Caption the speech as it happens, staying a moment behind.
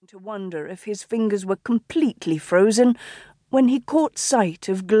to wonder if his fingers were completely frozen when he caught sight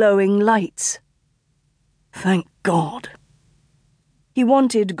of glowing lights. Thank God. He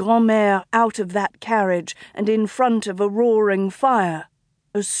wanted Grand-mère out of that carriage and in front of a roaring fire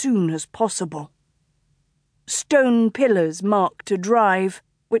as soon as possible. Stone pillars marked a drive,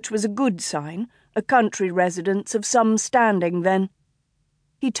 which was a good sign, a country residence of some standing then.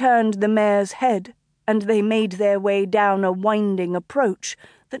 He turned the mare's head, and they made their way down a winding approach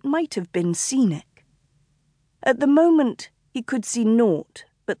that might have been scenic. At the moment he could see naught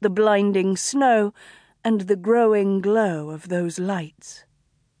but the blinding snow and the growing glow of those lights.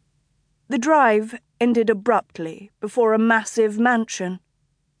 The drive ended abruptly before a massive mansion.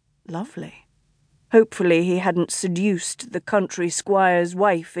 Lovely. Hopefully he hadn't seduced the country squire's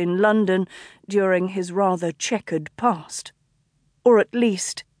wife in London during his rather checkered past. Or at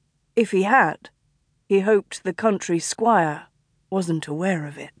least, if he had, he hoped the country squire wasn't aware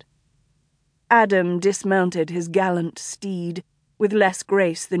of it. Adam dismounted his gallant steed, with less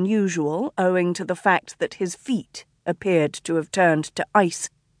grace than usual, owing to the fact that his feet appeared to have turned to ice,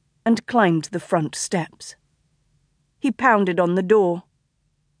 and climbed the front steps. He pounded on the door,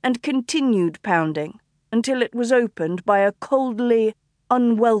 and continued pounding until it was opened by a coldly,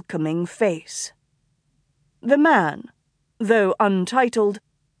 unwelcoming face. The man, though untitled,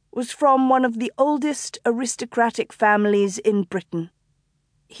 was from one of the oldest aristocratic families in Britain.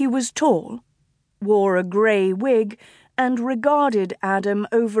 He was tall, wore a grey wig, and regarded Adam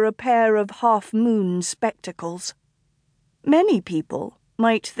over a pair of half-moon spectacles. Many people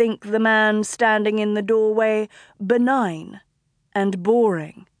might think the man standing in the doorway benign and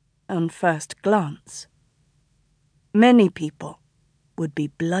boring on first glance. Many people would be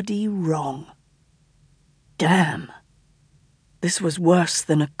bloody wrong. Damn. This was worse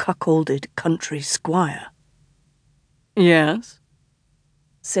than a cuckolded country squire. "Yes?"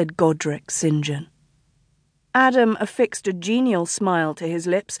 said Godric St. John. Adam affixed a genial smile to his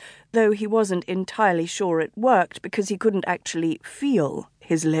lips, though he wasn't entirely sure it worked because he couldn't actually feel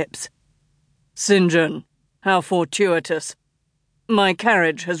his lips. "St. John, how fortuitous. My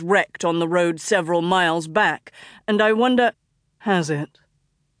carriage has wrecked on the road several miles back, and I wonder—" "Has it?"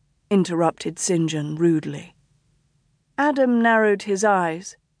 interrupted St. John rudely. Adam narrowed his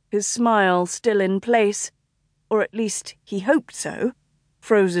eyes, his smile still in place, or at least he hoped so,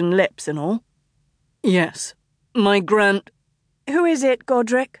 frozen lips and all. "Yes, my Who is it,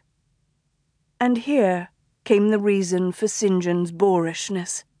 Godric?" And here came the reason for St. John's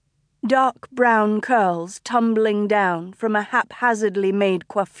boorishness. Dark brown curls tumbling down from a haphazardly made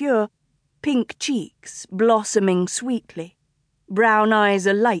coiffure, pink cheeks blossoming sweetly, brown eyes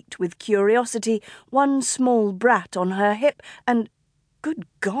alight with curiosity, one small brat on her hip, and, good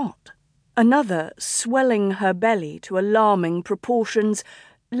God, another swelling her belly to alarming proportions.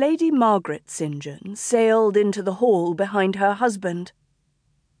 Lady Margaret St. John sailed into the hall behind her husband.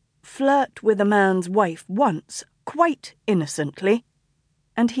 Flirt with a man's wife once, quite innocently,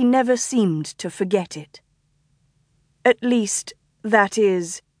 and he never seemed to forget it. At least, that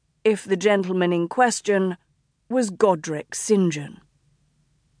is, if the gentleman in question was Godric St. John.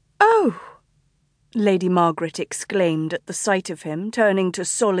 "Oh!" Lady Margaret exclaimed at the sight of him turning to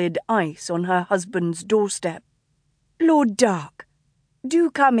solid ice on her husband's doorstep. "Lord Dark, do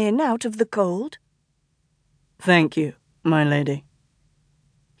come in out of the cold." "Thank you, my lady."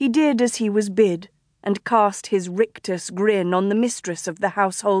 He did as he was bid, and cast his rictus grin on the mistress of the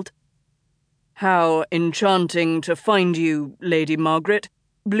household. "How enchanting to find you, Lady Margaret,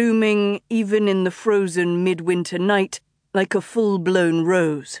 blooming even in the frozen midwinter night like a full-blown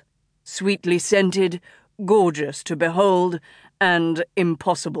rose, sweetly scented, gorgeous to behold, and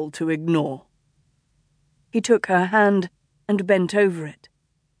impossible to ignore." He took her hand and bent over it,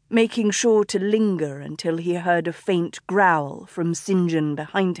 making sure to linger until he heard a faint growl from St. John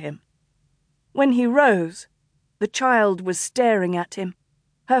behind him. When he rose, the child was staring at him,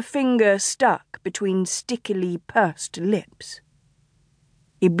 her finger stuck between stickily pursed lips.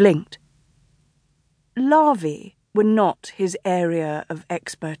 He blinked. Larvae were not his area of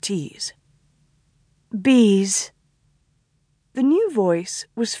expertise. "Bees." The new voice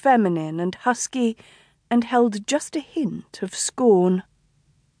was feminine and husky, and held just a hint of scorn.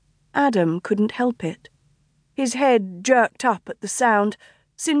 Adam couldn't help it. His head jerked up at the sound.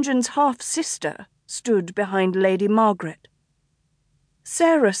 St. John's half-sister stood behind Lady Margaret.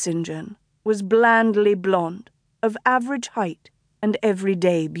 Sarah St. John was blandly blonde, of average height and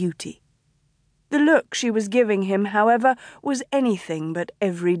everyday beauty. The look she was giving him, however, was anything but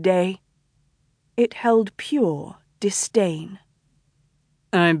everyday. It held pure disdain.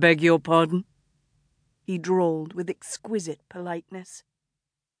 "I beg your pardon?" he drawled with exquisite politeness.